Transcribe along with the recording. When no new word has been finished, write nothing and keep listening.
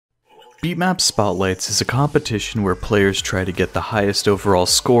Beatmap Spotlights is a competition where players try to get the highest overall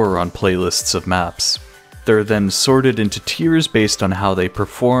score on playlists of maps. They're then sorted into tiers based on how they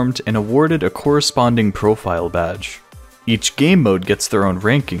performed and awarded a corresponding profile badge. Each game mode gets their own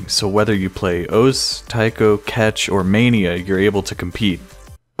ranking, so whether you play OS, Taiko, Catch, or Mania, you're able to compete.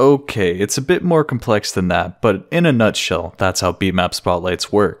 Okay, it's a bit more complex than that, but in a nutshell, that's how Beatmap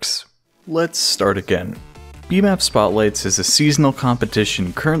Spotlights works. Let's start again. Beatmap Spotlights is a seasonal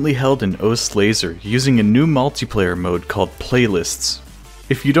competition currently held in OS Laser using a new multiplayer mode called Playlists.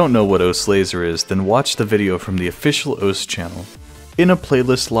 If you don't know what OS Laser is, then watch the video from the official OS channel. In a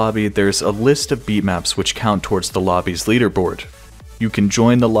playlist lobby, there's a list of beatmaps which count towards the lobby's leaderboard. You can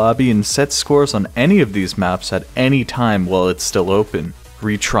join the lobby and set scores on any of these maps at any time while it's still open,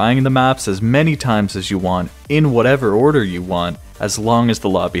 retrying the maps as many times as you want, in whatever order you want, as long as the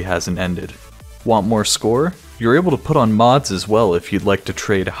lobby hasn't ended. Want more score? You're able to put on mods as well if you'd like to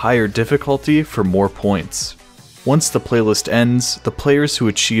trade higher difficulty for more points. Once the playlist ends, the players who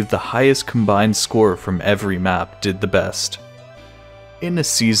achieved the highest combined score from every map did the best. In a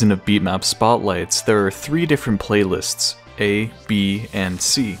season of Beatmap Spotlights, there are 3 different playlists, A, B, and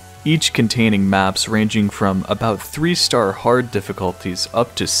C, each containing maps ranging from about 3-star hard difficulties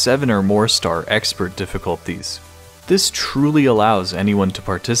up to 7 or more star expert difficulties. This truly allows anyone to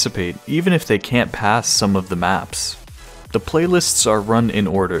participate, even if they can't pass some of the maps. The playlists are run in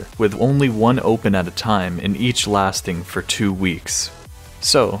order, with only one open at a time and each lasting for 2 weeks.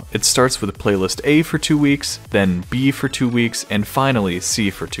 So, it starts with playlist A for 2 weeks, then B for 2 weeks, and finally C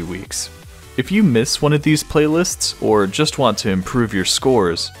for 2 weeks. If you miss one of these playlists, or just want to improve your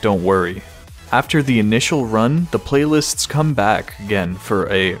scores, don't worry. After the initial run, the playlists come back again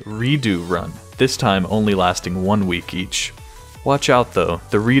for a redo run, this time only lasting 1 week each. Watch out though,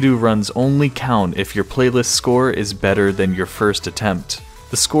 the redo runs only count if your playlist score is better than your first attempt.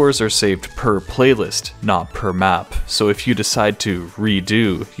 The scores are saved per playlist, not per map, so if you decide to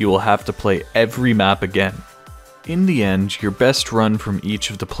redo, you will have to play every map again. In the end, your best run from each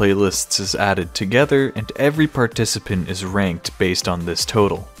of the playlists is added together and every participant is ranked based on this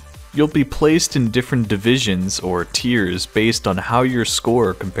total. You'll be placed in different divisions or tiers based on how your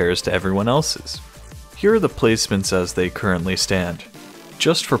score compares to everyone else's. Here are the placements as they currently stand.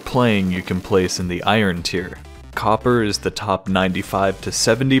 Just for playing, you can place in the Iron tier. Copper is the top 95 to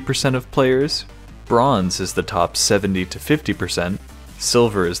 70% of players, Bronze is the top 70 to 50%,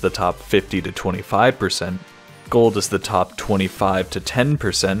 Silver is the top 50 to 25%, Gold is the top 25 to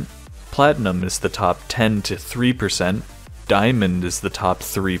 10%, Platinum is the top 10 to 3%, Diamond is the top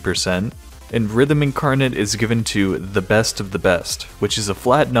 3%, and Rhythm Incarnate is given to the best of the best, which is a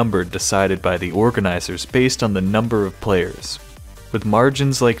flat number decided by the organizers based on the number of players. With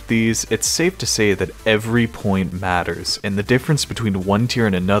margins like these, it's safe to say that every point matters, and the difference between one tier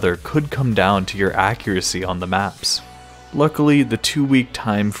and another could come down to your accuracy on the maps. Luckily, the 2-week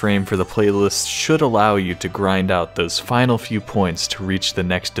time frame for the playlist should allow you to grind out those final few points to reach the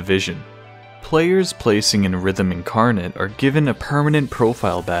next division. Players placing in Rhythm Incarnate are given a permanent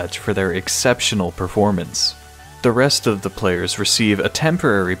profile badge for their exceptional performance. The rest of the players receive a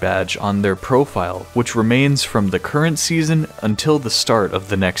temporary badge on their profile, which remains from the current season until the start of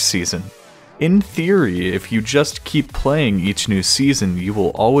the next season. In theory, if you just keep playing each new season, you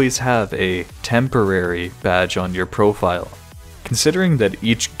will always have a temporary badge on your profile. Considering that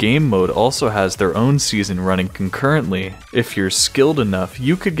each game mode also has their own season running concurrently, if you're skilled enough,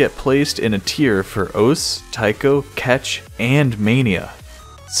 you could get placed in a tier for OS, Taiko, Catch, and Mania.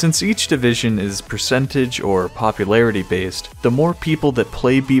 Since each division is percentage or popularity based, the more people that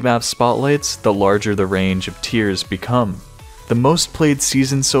play Beatmap Spotlights, the larger the range of tiers become. The most played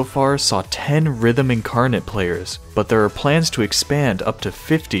season so far saw 10 Rhythm Incarnate players, but there are plans to expand up to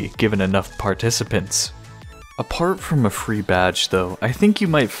 50 given enough participants. Apart from a free badge though, I think you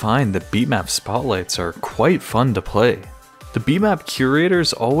might find that Beatmap Spotlights are quite fun to play. The Beatmap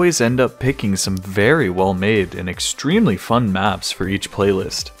curators always end up picking some very well made and extremely fun maps for each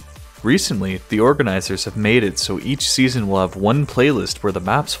playlist. Recently, the organizers have made it so each season will have one playlist where the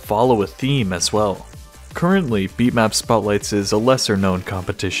maps follow a theme as well. Currently, Beatmap Spotlights is a lesser known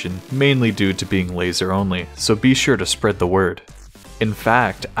competition, mainly due to being laser only, so be sure to spread the word. In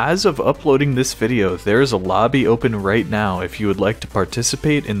fact, as of uploading this video, there is a lobby open right now if you would like to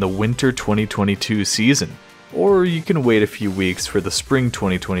participate in the Winter 2022 season. Or you can wait a few weeks for the Spring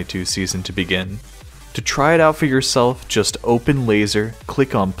 2022 season to begin. To try it out for yourself, just open Laser,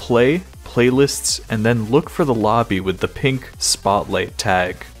 click on Play, Playlists, and then look for the lobby with the pink Spotlight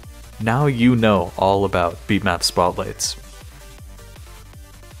tag. Now you know all about Beatmap Spotlights.